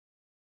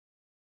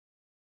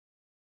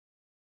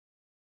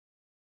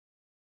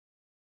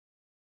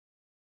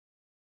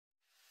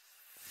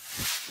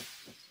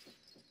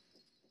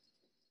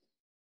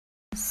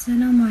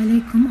Assalamu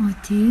alaikum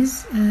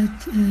OTs.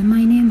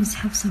 My name is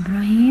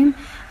Ibrahim.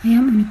 I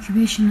am an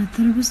occupational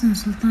therapist in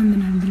Sultan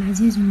bin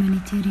Abdulaziz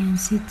Humanitarian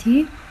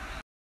City.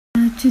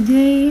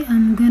 Today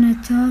I'm gonna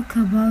talk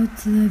about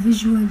the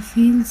visual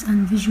fields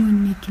and visual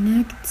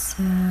neglect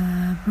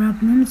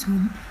problems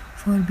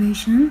for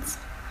patients.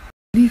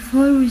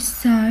 Before we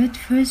start,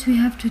 first we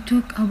have to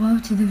talk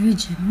about the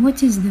vision.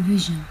 What is the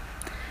vision?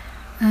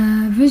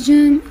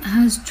 Vision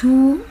has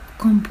two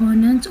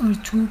components or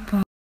two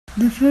parts.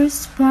 The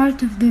first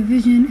part of the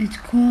vision is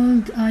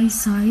called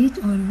eyesight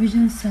or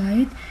vision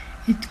sight.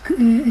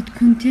 It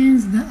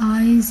contains the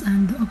eyes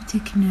and the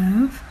optic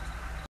nerve.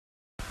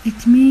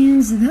 It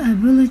means the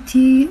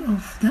ability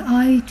of the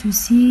eye to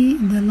see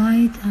the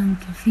light and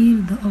to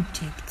feel the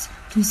objects,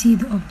 to see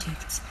the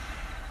objects.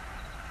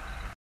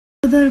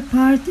 The other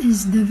part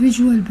is the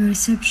visual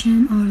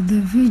perception or the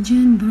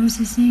vision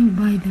processing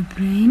by the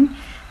brain,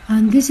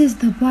 and this is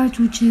the part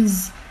which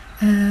is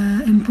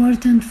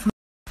important for.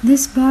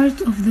 This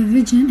part of the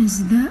vision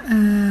is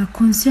the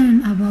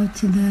concern about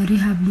the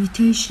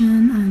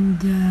rehabilitation, and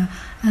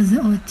as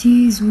the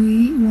OTs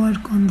we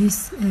work on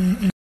this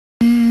area.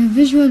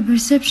 Visual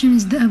perception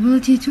is the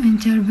ability to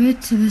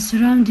interpret the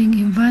surrounding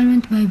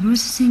environment by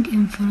processing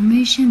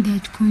information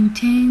that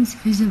contains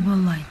visible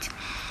light.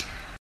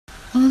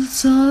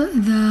 Also,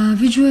 the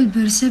visual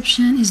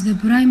perception is the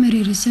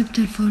primary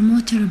receptor for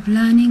motor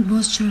planning,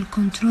 postural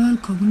control,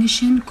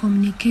 cognition,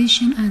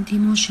 communication, and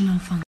emotional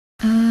function.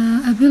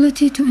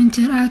 Ability to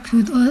interact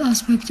with all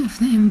aspects of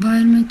the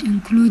environment,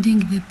 including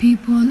the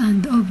people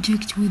and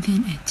objects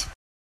within it.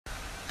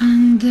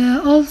 And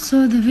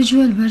also the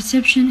visual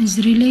perception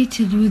is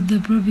related with the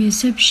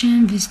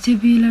proprioception,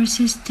 vestibular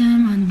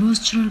system, and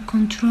postural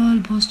control,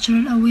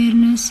 postural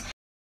awareness.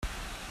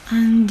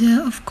 And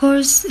of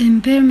course,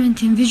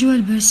 impairment in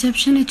visual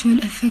perception, it will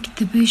affect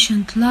the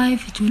patient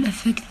life, it will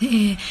affect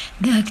the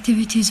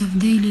activities of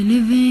daily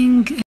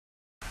living.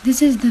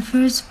 This is the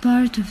first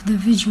part of the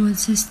visual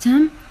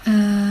system,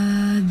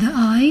 the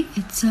eye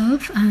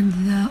itself and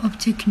the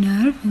optic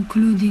nerve,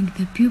 including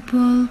the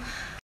pupil.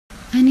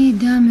 Any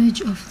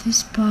damage of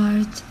this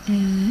part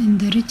in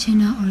the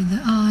retina or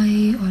the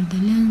eye or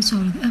the lens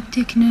or the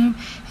optic nerve,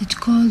 it's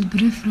called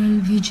peripheral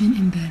vision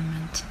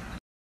impairment.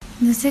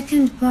 The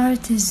second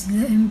part is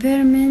the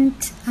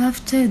impairment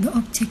after the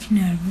optic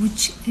nerve,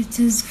 which it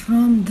is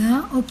from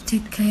the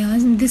optic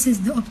chiasm. This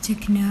is the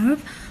optic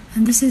nerve,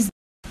 and this is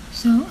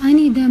so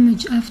any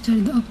damage after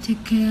the optic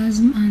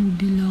chiasm and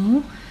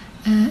below,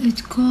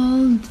 it's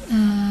called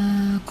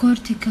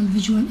cortical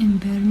visual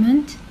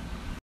impairment.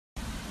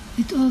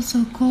 It's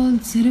also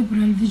called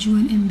cerebral visual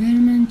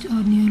impairment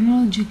or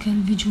neurological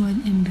visual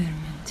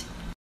impairment.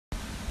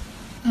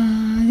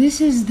 This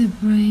is the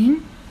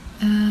brain,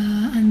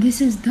 and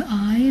this is the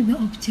eye, the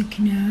optic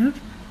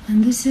nerve,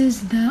 and this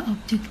is the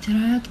optic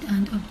tract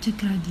and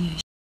optic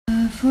radiation.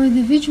 For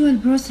the visual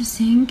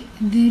processing,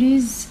 there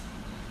is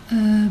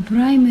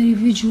primary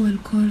visual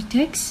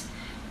cortex,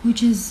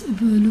 which is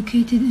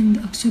located in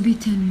the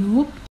occipital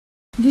lobe.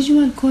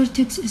 Visual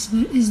cortex is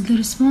the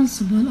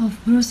responsible of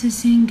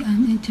processing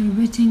and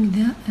interpreting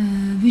the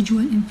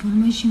visual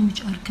information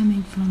which are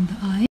coming from the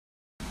eye.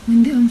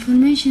 When the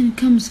information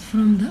comes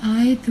from the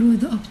eye through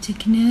the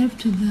optic nerve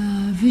to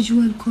the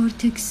visual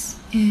cortex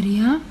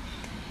area,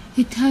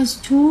 it has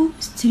two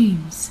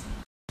streams.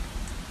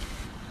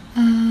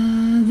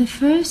 The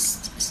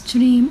first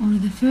stream or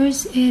the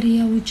first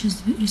area which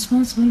is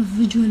responsible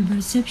for visual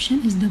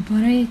perception is the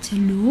parietal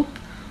lobe.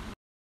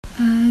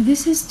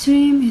 This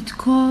stream is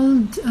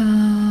called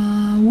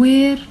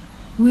where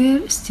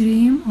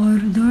stream or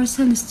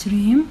dorsal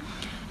stream.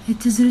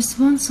 It is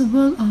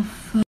responsible of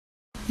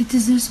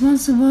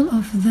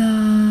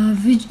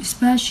the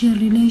spatial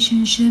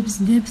relationships,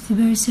 depth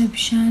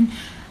perception,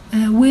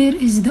 where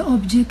is the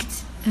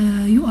object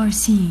you are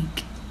seeing.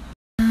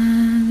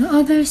 The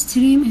other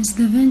stream is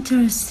the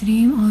ventral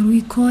stream, or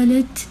we call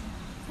it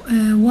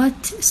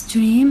what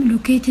stream,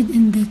 located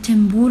in the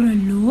temporal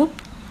lobe.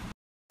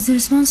 It's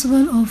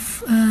responsible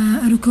of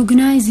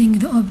recognizing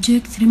the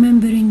object,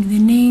 remembering the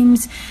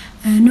names,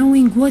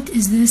 knowing what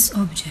is this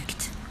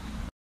object.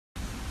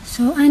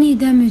 So any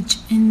damage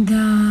in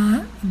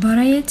the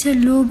parietal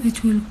lobe,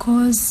 it will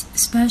cause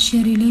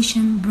spatial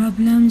relation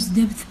problems,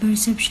 depth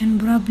perception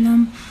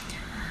problem.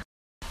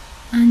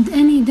 And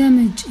any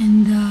damage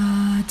in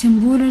the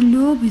temporal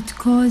lobe, it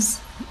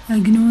causes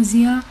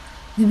agnosia.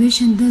 The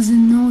patient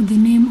doesn't know the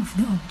name of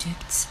the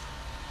objects.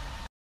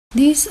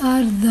 These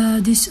are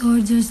the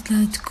disorders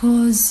that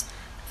cause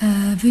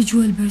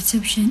visual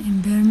perception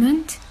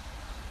impairment.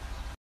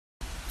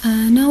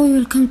 Now we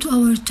will come to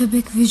our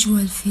topic,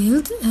 visual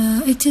field.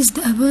 It is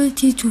the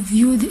ability to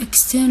view the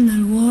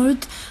external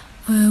world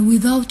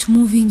without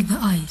moving the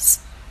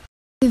eyes.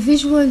 The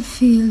visual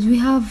field, we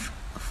have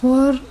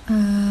four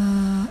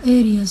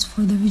areas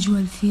for the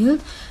visual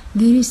field.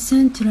 There is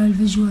central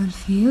visual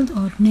field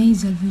or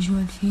nasal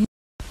visual field.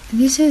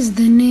 This is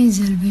the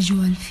nasal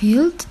visual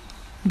field.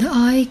 The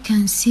eye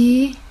can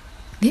see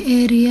the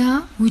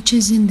area which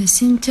is in the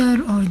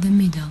center or the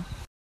middle.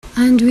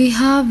 And we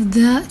have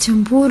the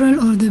temporal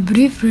or the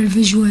peripheral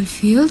visual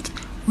field,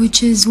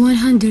 which is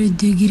 100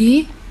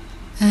 degree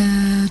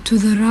to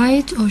the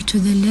right or to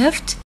the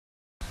left.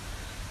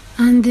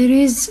 And there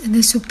is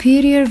the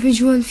superior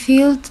visual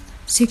field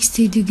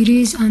 60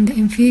 degrees and the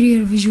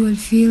inferior visual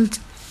field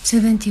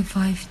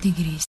 75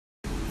 degrees.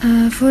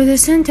 For the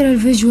central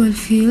visual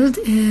field,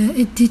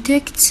 it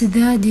detects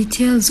the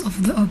details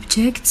of the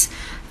objects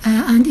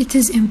and it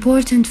is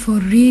important for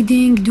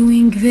reading,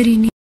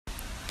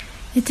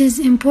 It is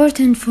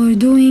important for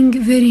doing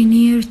very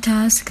near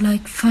tasks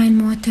like fine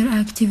motor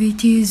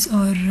activities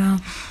or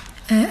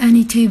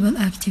any table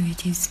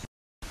activities.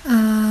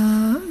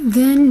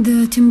 Then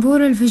the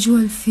temporal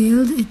visual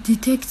field, it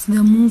detects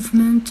the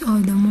movement or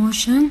the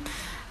motion,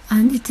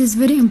 and it is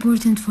very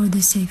important for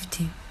the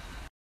safety.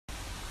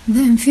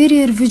 The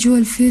inferior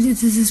visual field,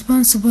 it is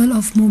responsible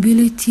of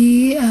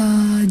mobility,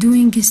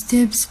 doing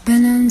steps,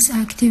 balance,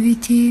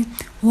 activity,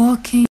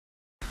 walking.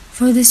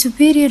 For the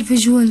superior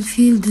visual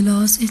field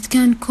loss, it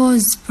can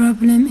cause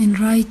problem in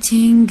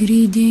writing,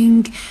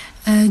 reading,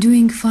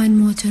 doing fine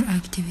motor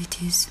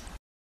activities.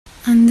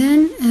 And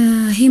then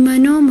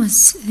hemanomas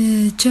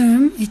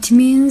term, it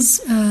means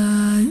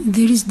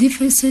there is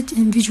deficit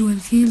in visual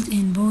field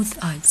in both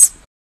eyes.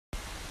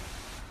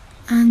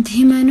 And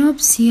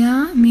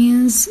hemanopsia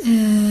means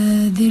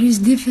there is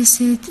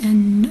deficit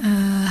in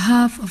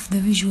half of the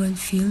visual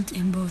field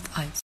in both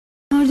eyes.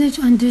 In order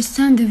to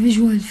understand the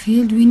visual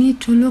field, we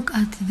need to look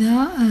at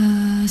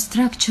the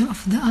structure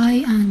of the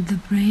eye and the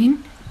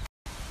brain.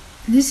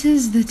 This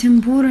is the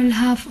temporal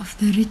half of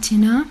the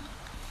retina,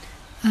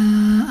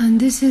 and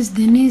this is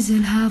the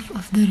nasal half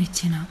of the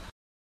retina.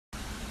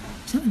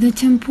 So the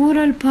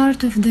temporal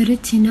part of the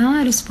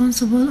retina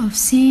responsible of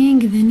seeing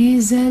the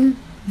nasal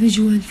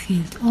visual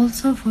field,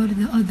 also for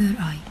the other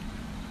eye.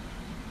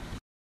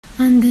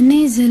 And the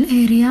nasal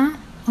area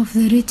of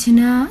the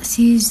retina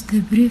sees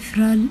the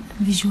peripheral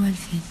visual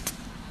field.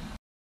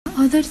 The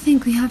other thing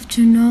we have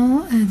to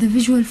know, the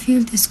visual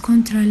field is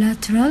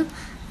contralateral.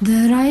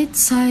 The right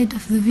side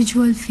of the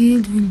visual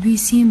field will be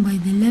seen by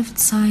the left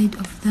side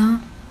of the.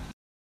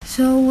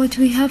 So what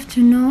we have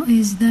to know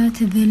is that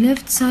the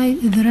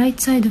right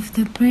side of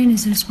the brain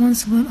is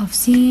responsible of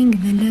seeing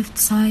the left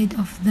side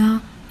of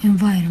the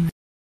environment.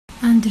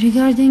 And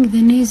regarding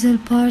the nasal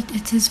part,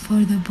 it is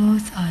for the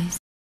both eyes.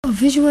 A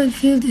visual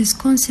field is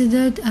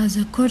considered as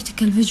a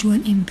cortical visual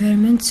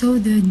impairment, so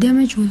the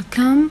damage will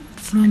come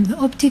from the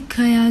optic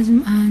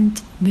chiasm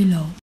and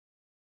below.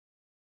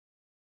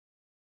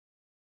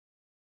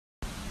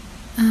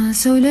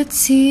 So let's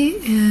see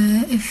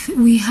if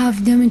we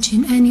have damage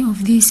in any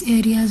of these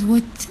areas,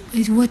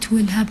 what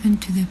will happen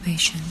to the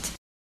patient.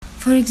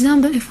 For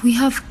example, if we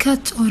have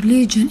cut or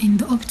lesion in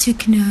the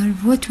optic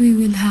nerve, what we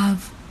will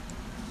have?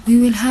 We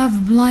will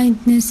have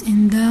blindness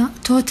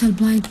total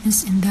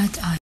blindness in that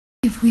eye.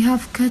 If we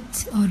have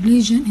cut or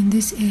lesion in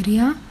this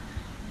area,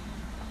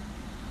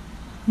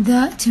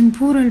 the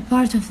temporal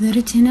part of the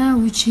retina,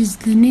 which is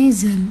the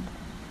nasal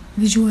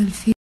visual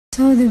field,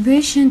 so the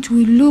patient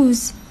will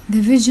lose the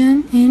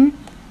vision in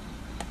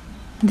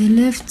the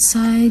left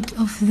side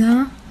of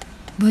the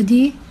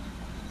body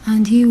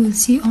and he will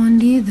see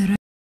only the right.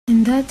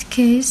 In that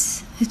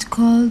case, it's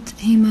called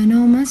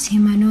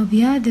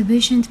hemanopia. The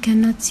patient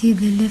cannot see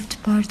the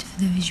left part of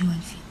the visual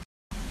field.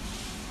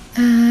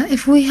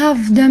 If we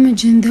have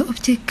damage in the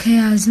optic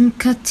chiasm,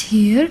 cut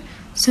here,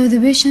 so the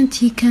patient,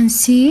 he can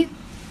see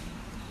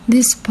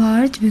this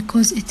part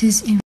because it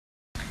is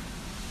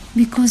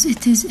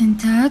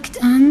intact,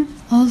 and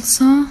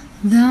also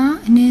the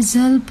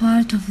nasal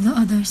part of the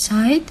other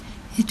side,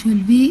 it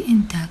will be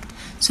intact.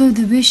 So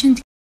the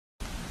patient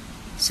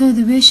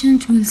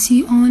will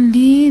see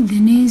only the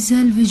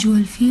nasal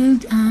visual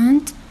field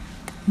and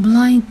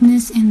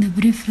blindness in the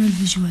peripheral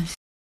visual field.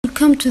 We'll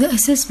come to the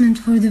assessment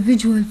for the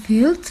visual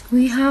field.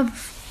 We have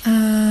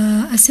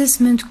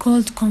assessment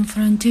called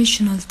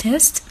confrontational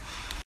test.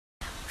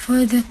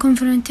 For the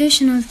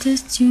confrontational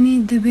test, you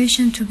need the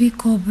patient to be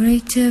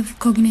cooperative,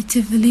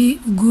 cognitively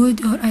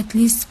good, or at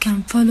least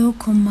can follow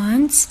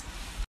commands.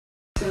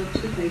 So to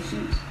the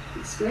patient,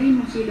 explain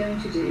what you're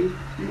going to do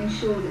and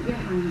ensure that your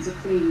hands are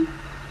clean.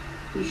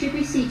 You should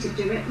be seated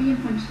directly in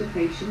front of the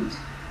patient.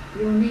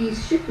 Your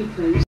knees should be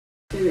closed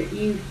so that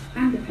you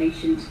and the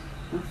patient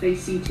are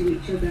facing to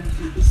each other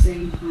at the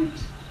same height.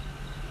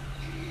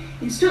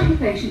 Instruct the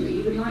patient that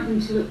you would like them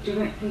to look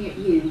directly at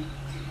you.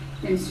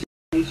 Then instruct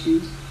the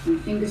patient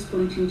with fingers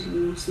pointing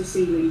towards the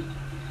ceiling.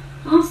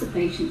 Ask the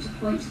patient to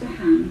point to the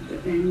hand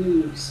that then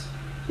moves.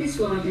 This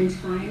will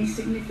identify any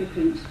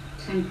significant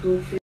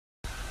temporal field.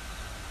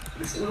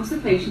 Next, ask the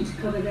patient to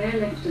cover their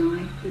left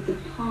eye with the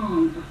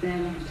palm of their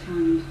left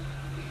hand.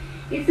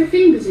 If the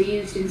fingers are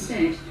used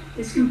instead,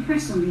 this can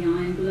press on the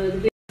eye and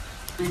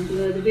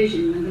blur the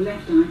vision when the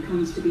left eye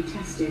comes to be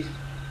tested.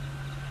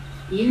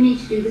 You need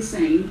to do the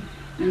same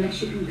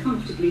unless you can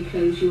comfortably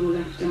close your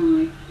left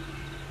eye.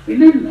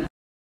 Remember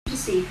to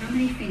see how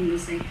many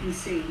fingers they can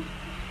see.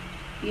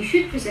 You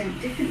should present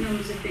different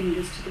numbers of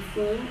fingers to the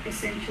 4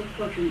 essential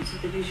quadrants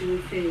of the visual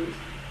field.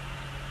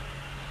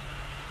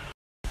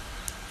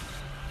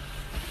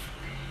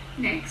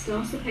 Next,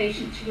 ask the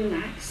patient to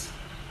relax,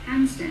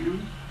 hands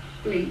down,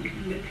 blink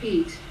and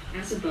repeat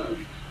as above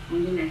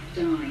on the left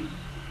eye.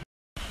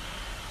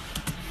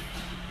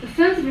 For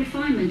further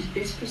refinement of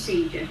this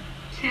procedure,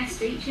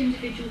 test each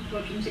individual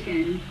quadrant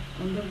again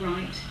on the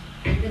right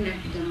and the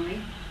left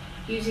eye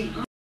using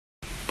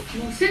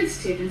more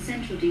sensitive and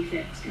central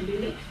defects can be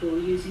looked for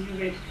using a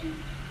red pen.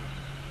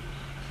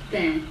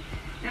 There,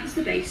 that's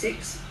the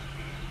basics.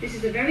 This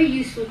is a very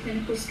useful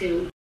clinical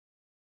skill.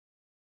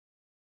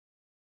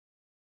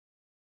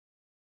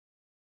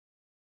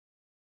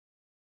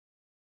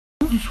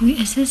 If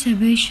we assess a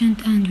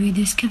patient and we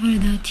discover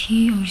that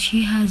he or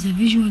she has a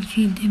visual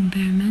field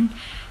impairment,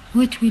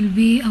 what will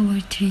be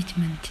our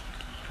treatment?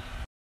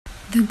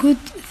 The good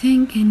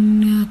thing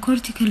in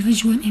cortical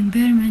visual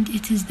impairment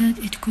is that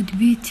it could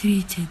be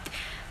treated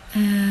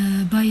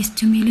by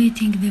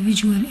stimulating the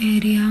visual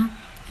area.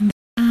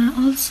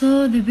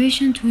 Also, the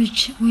patient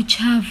which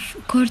have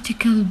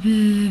cortical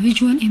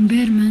visual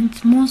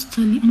impairment,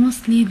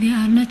 mostly they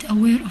are not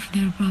aware of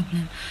their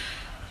problem.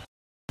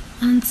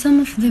 And some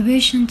of the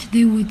patients,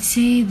 they would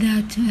say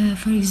that,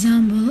 for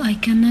example, I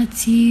cannot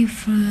see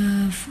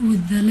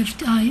with the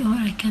left eye, or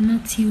I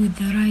cannot see with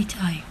the right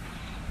eye.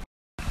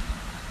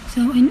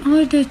 So in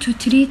order to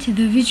treat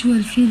the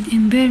visual field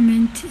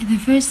impairment, the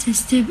first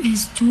step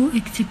is to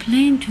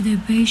explain to the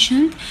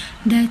patient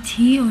that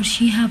he or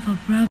she have a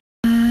problem.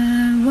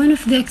 One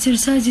of the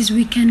exercises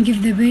we can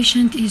give the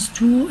patient is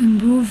to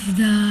improve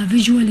the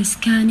visual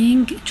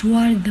scanning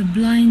toward the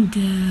blind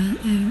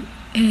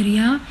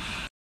area,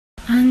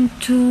 and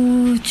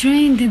to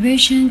train the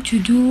patient to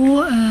do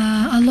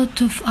a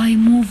lot of eye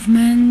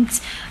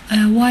movements,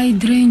 a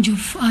wide range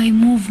of eye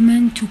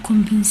movement to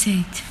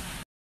compensate.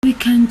 We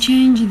can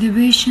change the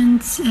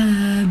patient's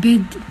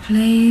bed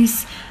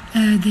place,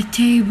 the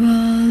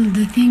table,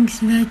 the things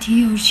that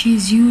he or she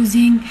is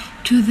using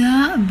to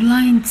the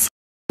blind side.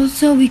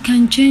 Also, we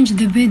can change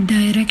the bed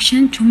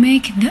direction to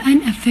make the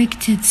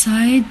unaffected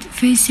side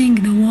facing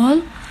the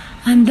wall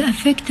and the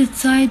affected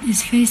side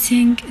is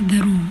facing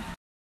the room.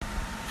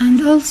 And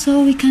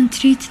also we can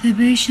treat the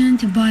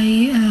patient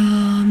by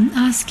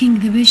asking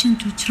the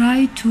patient to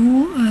try to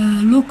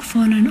look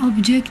for an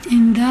object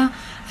in the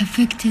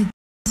affected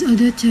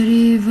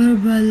auditory,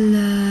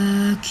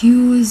 verbal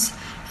cues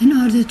in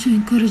order to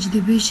encourage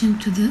the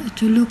patient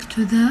to look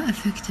to the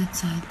affected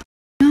side.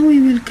 Now we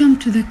will come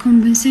to the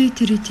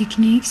compensatory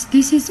techniques.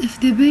 This is if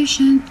the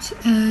patient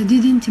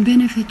didn't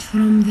benefit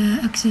from the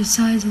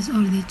exercises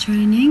or the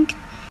training.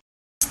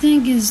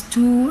 Thing is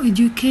to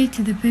educate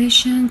the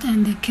patient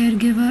and the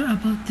caregiver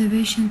about the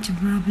patient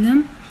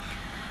problem.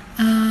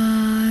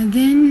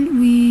 Then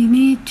we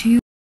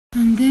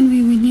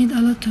will need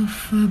a lot of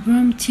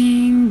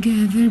prompting,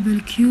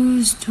 verbal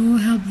cues to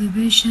help the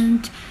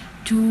patient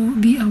to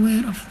be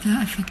aware of the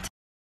effect.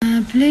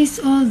 Place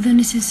all the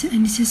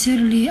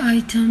necessary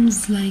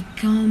items like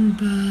comb,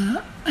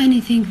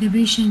 anything the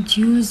patient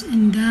use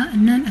in the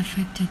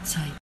non-affected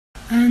side.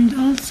 And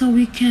also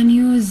we can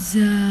use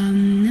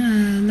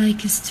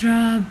like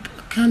strap,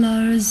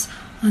 colors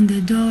on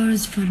the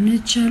doors,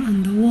 furniture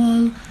on the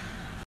wall.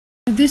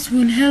 This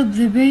will help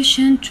the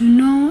patient to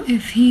know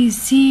if he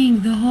is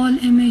seeing the whole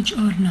image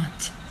or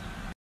not.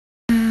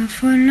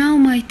 For now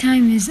my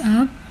time is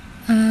up.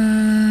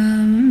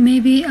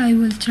 Maybe I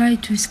will try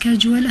to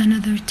schedule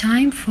another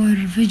time for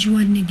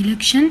visual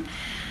neglection.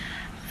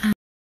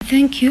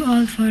 Thank you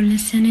all for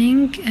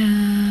listening.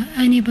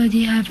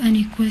 Anybody have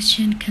any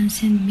question can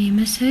send me a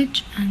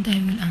message and I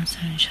will answer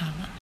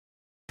inshallah.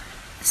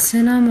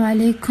 Assalamu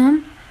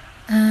alaikum.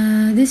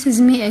 This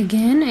is me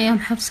again. I am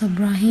Hafsa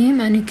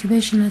Ibrahim, an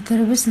occupational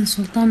therapist in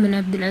Sultan bin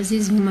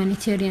Abdulaziz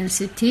Humanitarian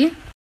City.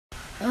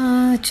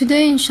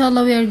 Today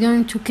inshallah we are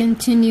going to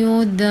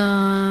continue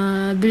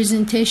the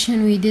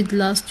presentation we did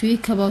last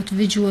week about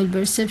visual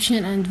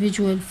perception and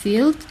visual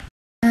field.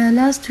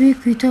 Last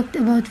week we talked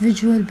about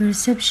visual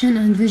perception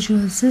and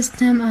visual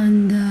system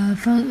and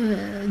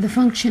the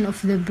function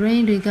of the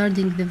brain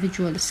regarding the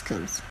visual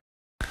skills.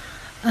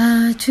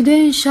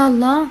 Today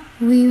inshallah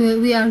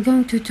we are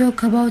going to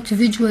talk about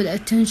visual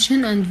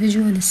attention and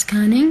visual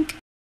scanning.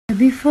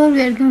 Before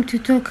we are going to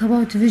talk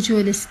about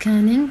visual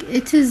scanning,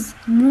 it is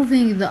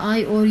moving the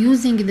eye or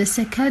using the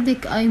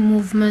saccadic eye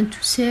movement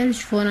to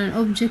search for an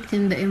object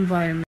in the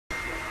environment.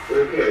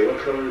 Okay, what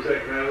color is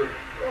that, Kyler?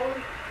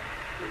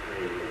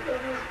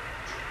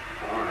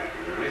 Alright,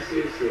 when I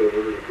see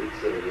silver, if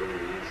it's silver,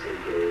 when I say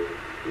gold,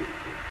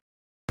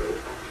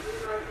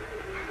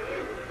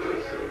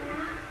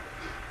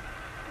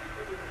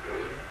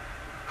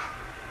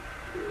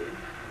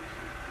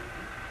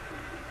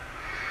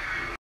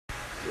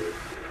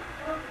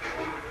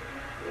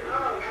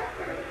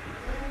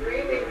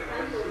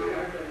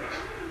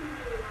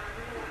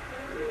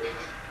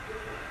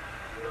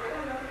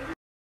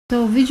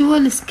 So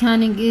visual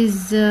scanning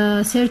is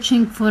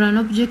searching for an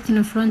object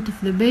in front of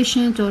the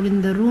patient or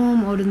in the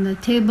room or in the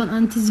table,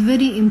 and it is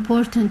very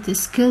important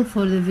skill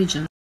for the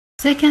vision.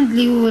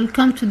 Secondly, we will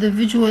come to the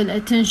visual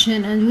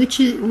attention, and which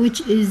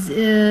is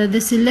the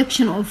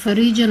selection of a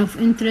region of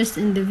interest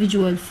in the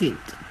visual field.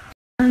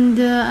 And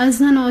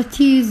as an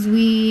OTs,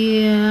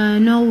 we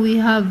know we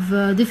have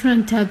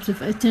different types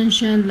of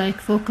attention, like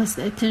focused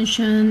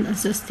attention,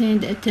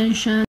 sustained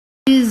attention,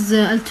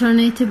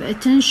 alternative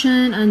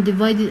attention, and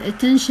divided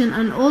attention,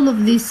 and all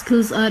of these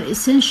skills are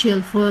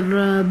essential for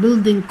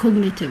building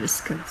cognitive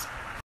skills.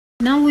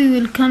 Now we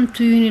will come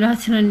to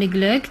unilateral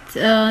neglect.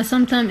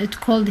 Sometimes it's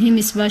called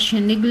hemispatial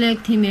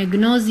neglect,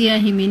 hemiagnosia,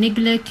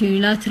 hemi-neglect,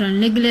 unilateral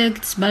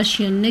neglect,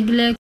 spatial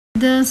neglect.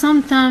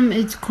 Sometimes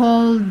it's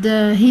called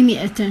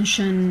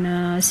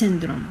hemi-attention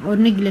syndrome or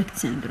neglect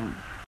syndrome.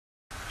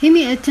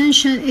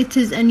 Hemi-attention, it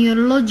is a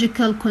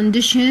neurological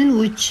condition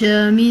which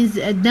means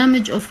a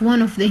damage of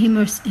one of the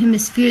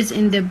hemispheres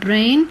in the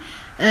brain,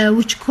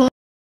 which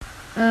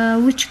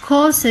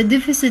cause a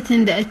deficit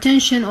in the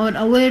attention or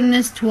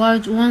awareness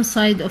towards one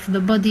side of the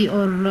body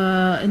or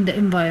in the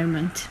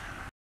environment.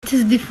 It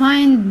is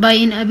defined by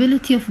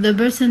inability of the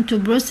person to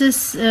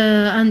process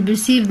and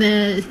perceive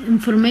the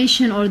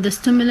information or the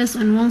stimulus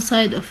on one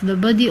side of the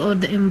body or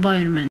the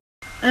environment.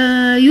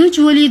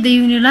 Usually the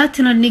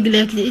unilateral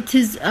neglect, it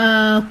is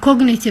a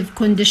cognitive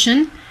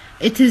condition.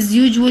 It is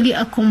usually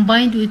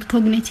combined with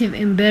cognitive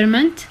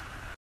impairment.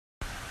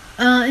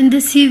 In the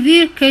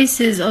severe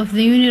cases of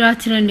the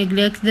unilateral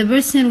neglect, the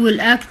person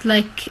will act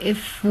like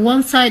if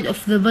one side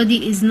of the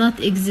body is not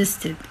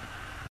existed.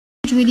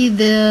 Usually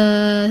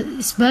the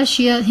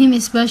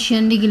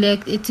hemispatial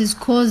neglect, it is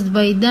caused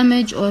by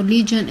damage or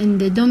lesion in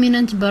the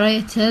dominant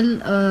parietal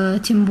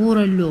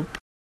temporal lobe.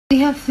 We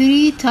have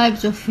three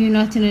types of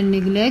unilateral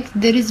neglect.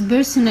 There is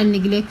personal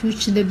neglect,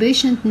 which the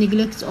patient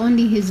neglects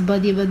only his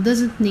body but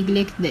doesn't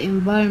neglect the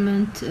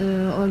environment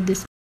or the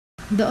space.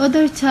 The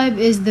other type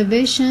is the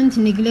patient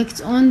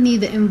neglects only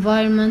the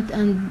environment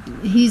and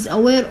he's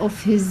aware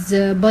of his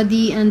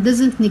body and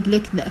doesn't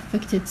neglect the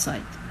affected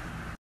side.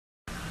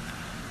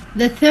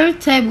 The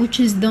third type,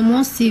 which is the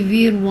most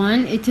severe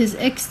one, it is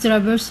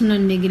extrapersonal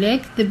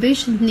neglect. The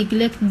patient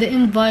neglects the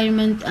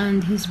environment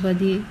and his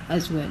body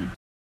as well.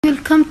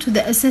 We'll come to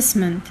the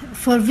assessment.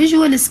 For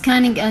visual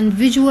scanning and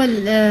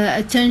visual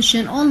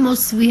attention,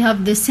 almost we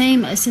have the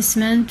same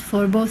assessment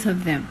for both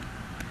of them.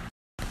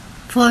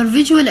 For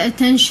visual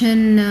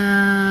attention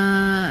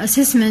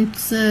assessment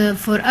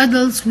for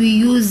adults, we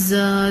use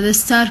the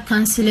star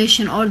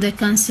cancellation or the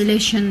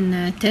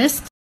cancellation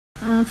test.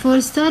 For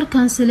star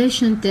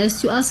cancellation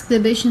test, you ask the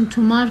patient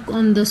to mark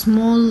on the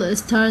small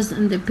stars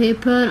in the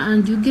paper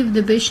and you give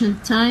the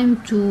patient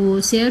time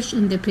to search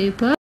in the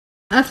paper.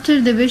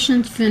 After the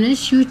patient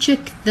finishes, you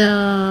check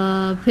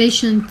the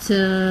patient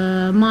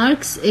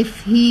marks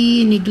if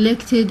he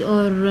neglected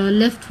or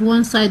left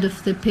one side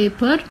of the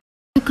paper.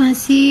 You can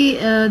see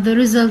the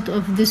result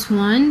of this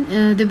one.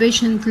 The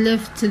patient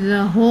left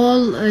the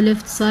whole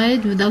left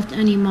side without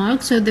any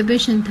mark, so the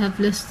patient have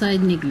left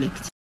side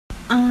neglect.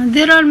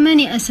 There are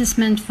many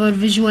assessments for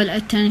visual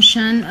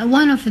attention.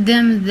 One of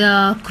them,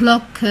 the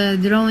clock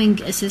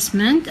drawing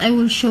assessment. I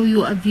will show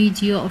you a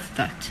video of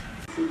that.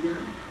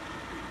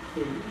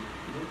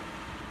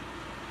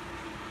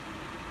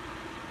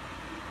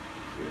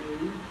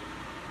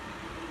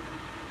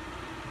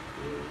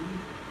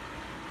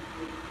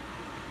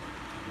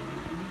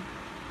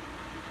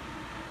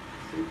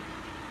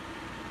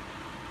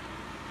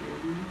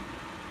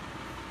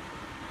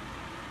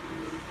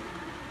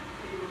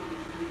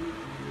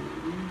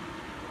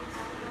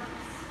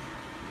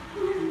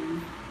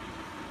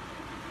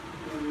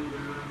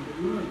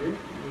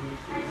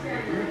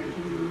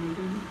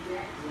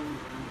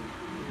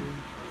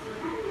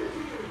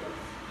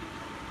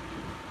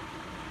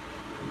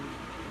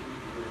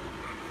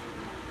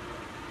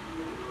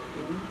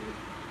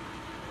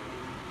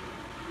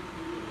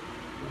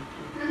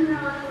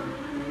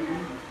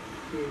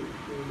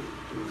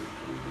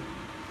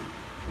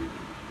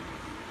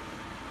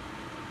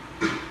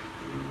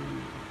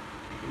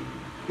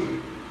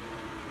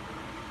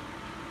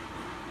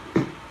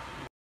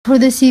 For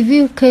the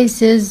severe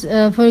cases,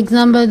 for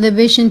example, the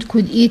patient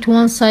could eat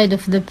one side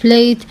of the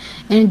plate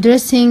and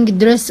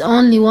dress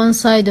only one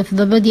side of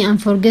the body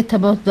and forget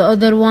about the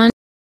other one.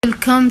 We'll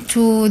come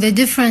to the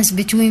difference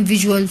between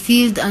visual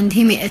field and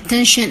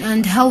hemi-attention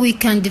and how we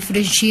can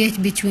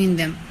differentiate between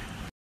them.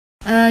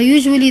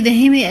 Usually the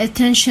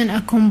hemi-attention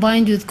are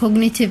combined with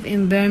cognitive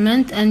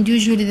impairment, and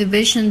usually the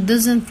patient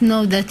doesn't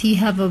know that he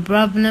have a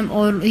problem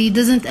or he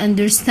doesn't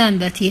understand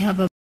that he have a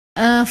problem.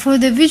 For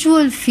the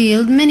visual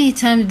field, many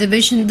times the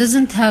patient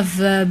doesn't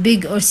have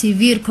big or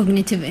severe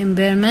cognitive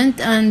impairment,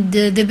 and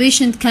the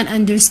patient can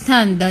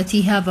understand that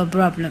he have a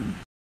problem.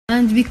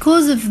 And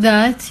because of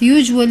that,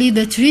 usually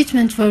the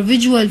treatment for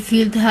visual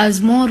field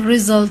has more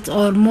result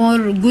or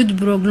more good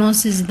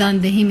prognosis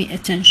than the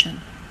hemi-attention.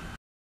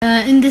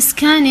 In the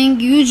scanning,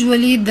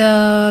 usually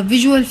the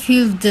visual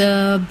field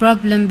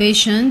problem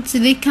patients,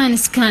 they can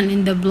scan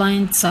in the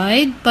blind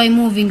side by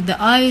moving the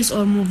eyes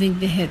or moving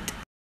the head.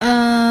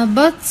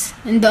 But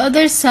on the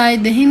other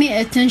side, the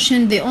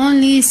hemi-attention, they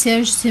only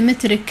search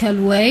symmetrical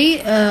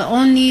way,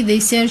 only they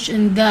search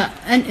in the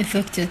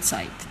unaffected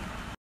side.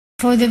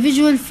 For the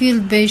visual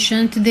field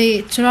patient,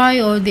 they try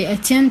or they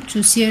attempt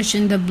to search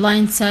in the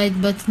blind side,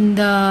 but in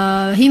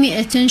the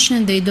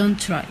hemi-attention, they don't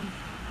try.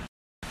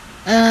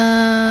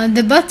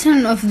 The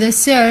pattern of the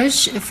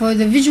search for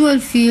the visual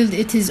field,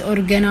 it is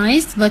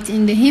organized, but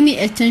in the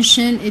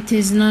hemi-attention, it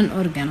is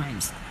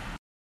non-organized.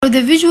 For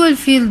the visual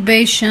field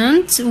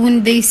patient,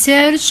 when they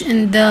search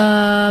in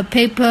the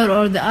paper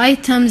or the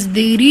items,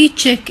 they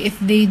recheck if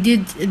they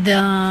did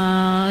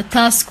the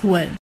task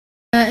well.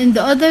 In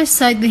the other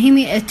side, the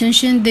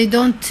hemi-attention, they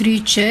don't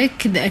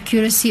recheck the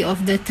accuracy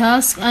of the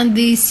task, and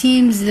they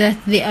seems that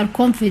they are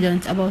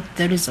confident about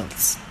the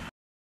results.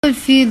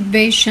 Field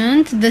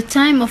patient, the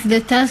time of the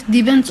task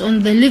depends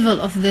on the level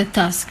of the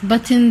task,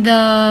 but in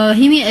the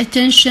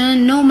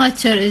hemi-attention, no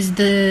matter is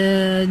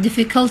the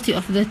difficulty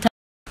of the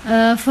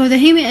task. For the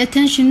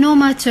hemi-attention, no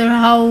matter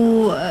how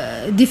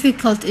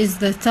difficult is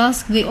the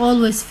task, they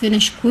always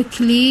finish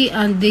quickly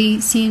and they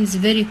seems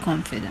very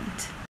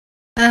confident.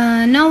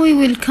 Now we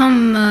will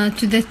come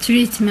to the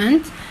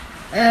treatment.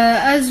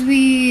 As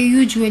we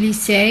usually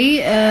say,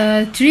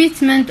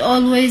 treatment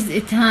always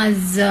it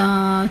has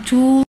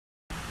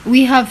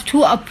we have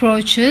two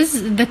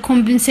approaches, the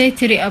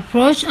compensatory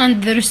approach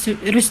and the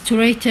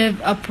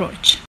restorative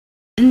approach.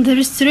 In the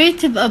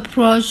restorative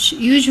approach,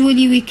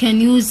 usually we can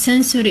use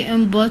sensory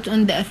input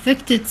on the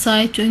affected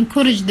side to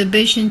encourage the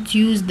patient to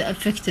use the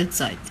affected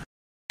side.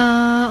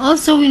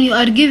 Also, when you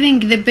are giving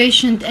the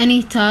patient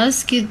any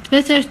task, it's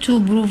better to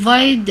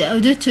provide the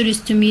auditory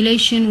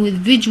stimulation with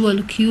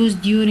visual cues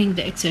during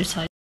the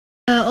exercise.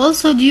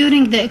 Also,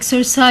 during the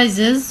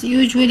exercises,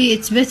 usually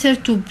it's better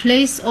to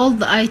place all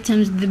the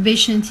items the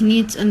patient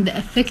needs on the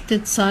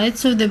affected side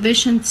so the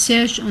patient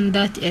search on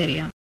that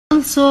area.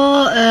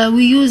 Also,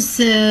 we use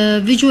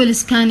visual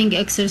scanning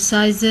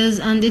exercises,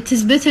 and it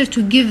is better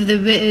to give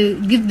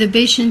the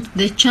patient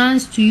the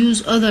chance to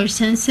use other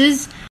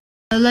senses.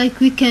 Like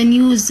we can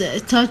use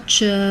touch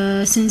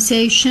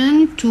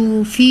sensation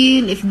to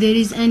feel if there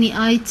is any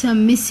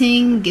item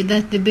missing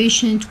that the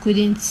patient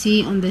couldn't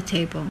see on the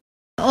table.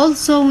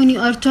 Also, when you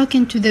are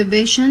talking to the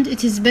patient,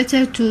 it is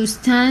better to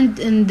stand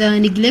in the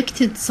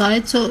neglected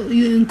side, so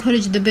you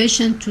encourage the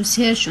patient to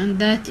search on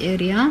that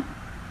area.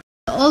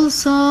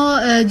 Also,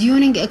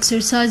 during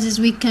exercises,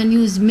 we can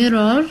use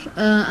mirror,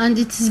 and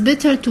it is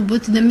better to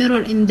put the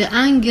mirror in the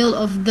angle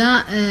of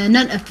the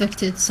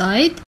non-affected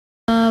side.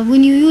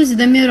 When you use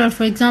the mirror,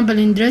 for example,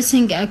 in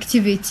dressing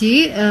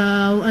activity,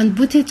 and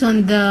put it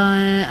on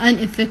the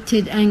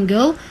unaffected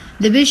angle,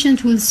 the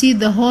patient will see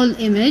the whole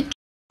image.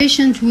 The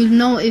patient will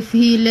know if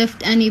he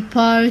left any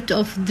part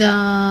of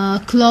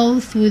the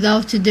cloth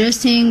without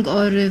dressing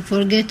or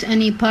forget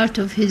any part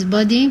of his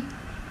body.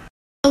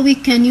 We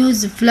can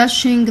use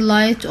flashing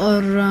light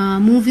or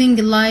moving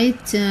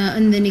light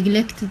on the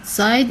neglected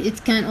side.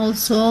 It can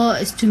also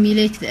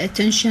stimulate the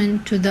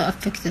attention to the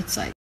affected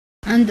side.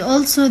 And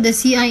also the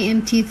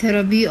CIMT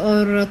therapy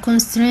or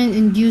constraint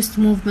induced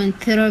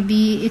movement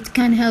therapy, it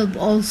can help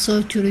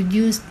also to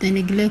reduce the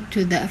neglect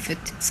to the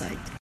affected side.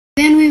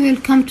 Then we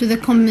will come to the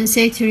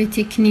compensatory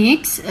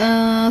techniques.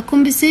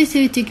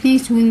 Compensatory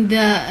techniques when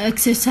the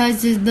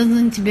exercises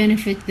doesn't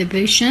benefit the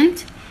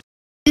patient.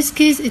 In this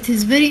case, it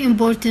is very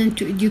important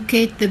to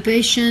educate the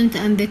patient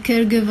and the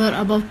caregiver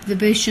about the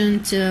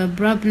patient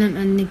problem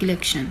and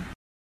neglection.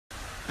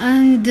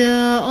 And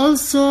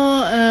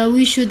also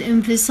we should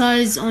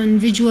emphasize on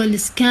visual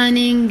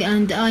scanning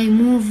and eye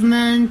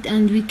movement,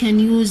 and we can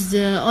use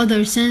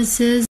other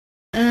senses.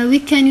 We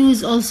can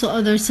use also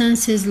other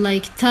senses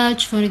like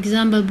touch, for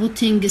example,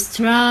 putting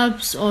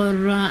straps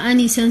or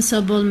any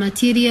sensible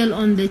material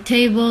on the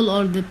table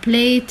or the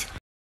plate.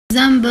 For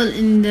example,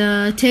 in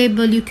the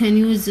table you can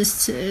use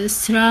a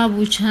strap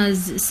which has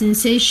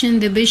sensation.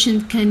 The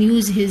patient can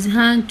use his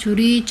hand to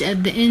reach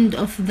at the end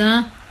of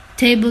the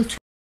table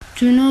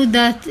to know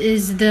that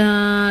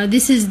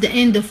this is the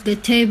end of the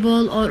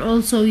table, or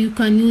also you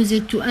can use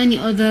it to any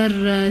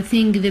other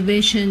thing the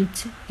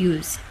patient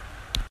use.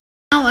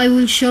 Now I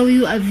will show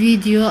you a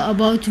video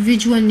about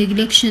visual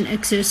neglection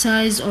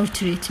exercise or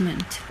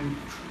treatment.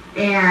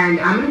 And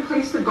I'm going to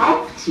place the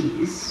golf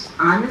tees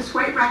on this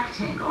white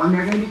rectangle, and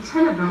there are going to be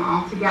 10 of them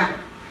all together.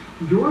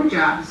 Your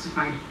job is to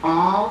find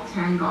all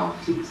 10 golf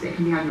tees. They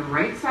can be on the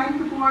right side of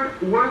the board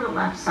or the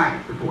left side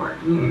of the board.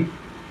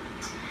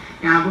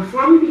 Now,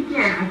 before we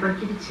begin, I'd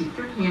like you to take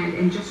your hand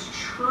and just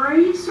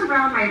trace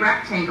around my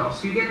rectangle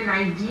so you get an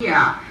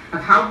idea of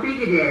how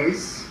big it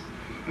is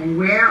and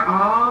where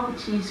all the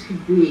tees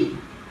could be.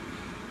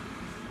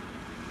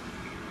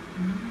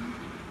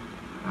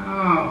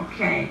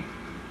 Okay.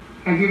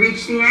 Have you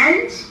reached the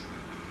end?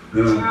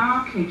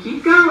 No. Okay,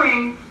 keep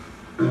going.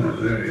 Oh,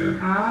 there you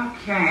are.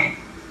 Okay.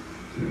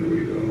 There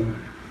we go.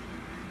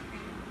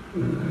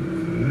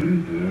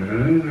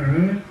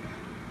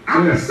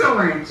 All right.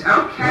 Excellent.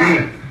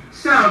 Okay.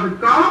 So the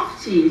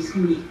golf tees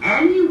can be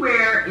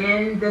anywhere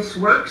in this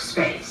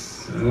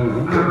workspace. Oh,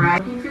 okay. All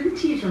right. Looking for the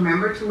tees,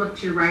 remember to look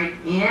to your right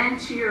and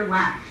to your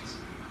left.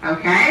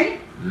 Okay?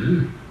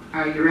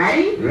 Are you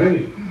ready?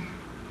 Ready.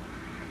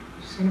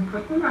 Just going to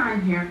put them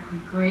on here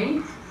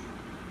quickly.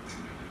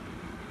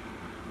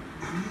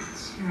 1,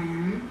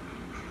 10.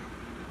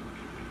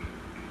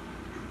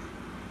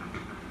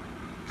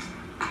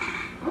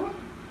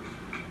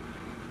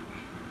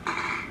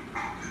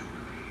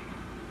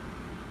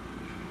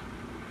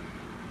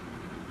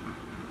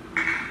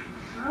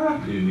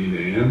 Oh. Do you need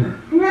a hammer?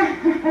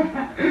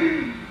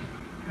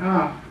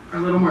 Oh, a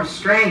little more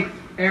strength.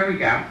 There we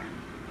go.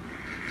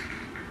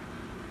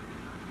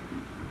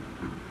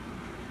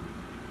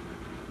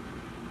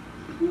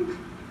 There we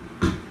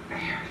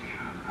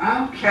go.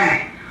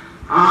 Okay.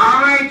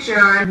 All right,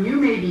 John, you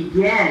may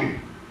begin.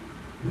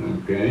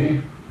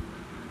 Okay.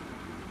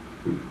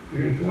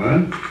 Here's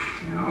one.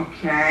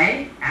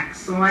 Okay,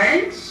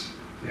 excellent.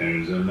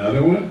 There's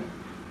another one.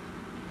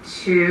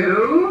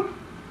 2.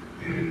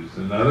 Here's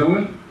another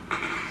one.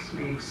 This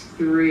makes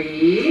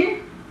 3.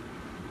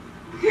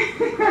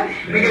 We're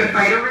going to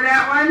fight over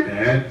that one?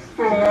 That's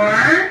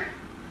 4.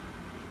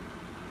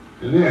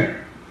 and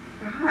there.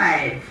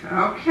 5.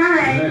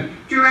 Okay.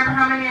 Do you remember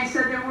how many I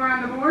said there were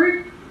on the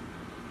board?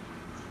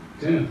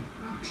 10.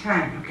 Oh,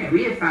 10. Okay,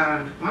 we have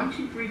found 1,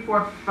 2, 3,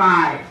 4,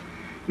 5.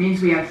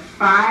 Means we have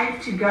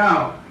 5 to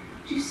go.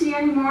 Do you see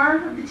any more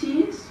of the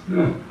T's?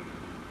 No.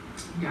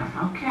 No.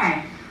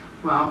 Okay.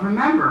 Well,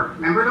 remember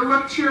to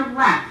look to your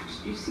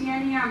left. Do you see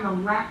any on the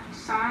left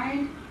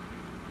side?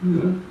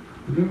 No.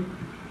 No.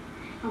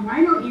 Well,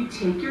 why don't you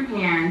take your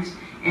hand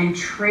and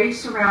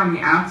trace around the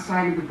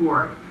outside of the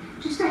board,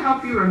 just to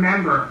help you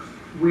remember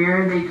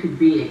where they could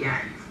be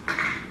again.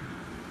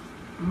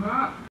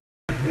 Oh.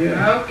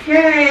 Yeah.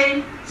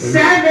 Okay,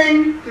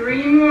 7,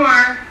 3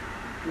 more.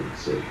 Let's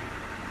see.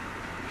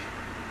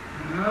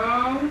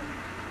 Oh,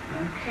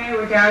 okay,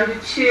 we're down to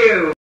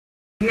 2.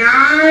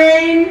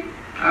 9,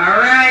 all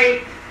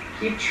right,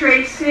 keep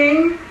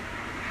tracing.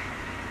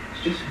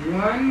 Just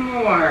one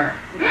more.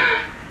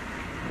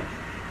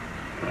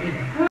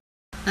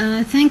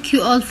 Thank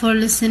you all for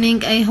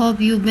listening. I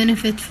hope you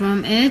benefit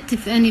from it.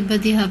 If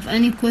anybody have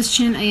any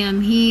question, I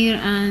am here,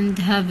 and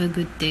have a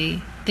good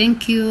day.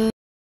 Thank you.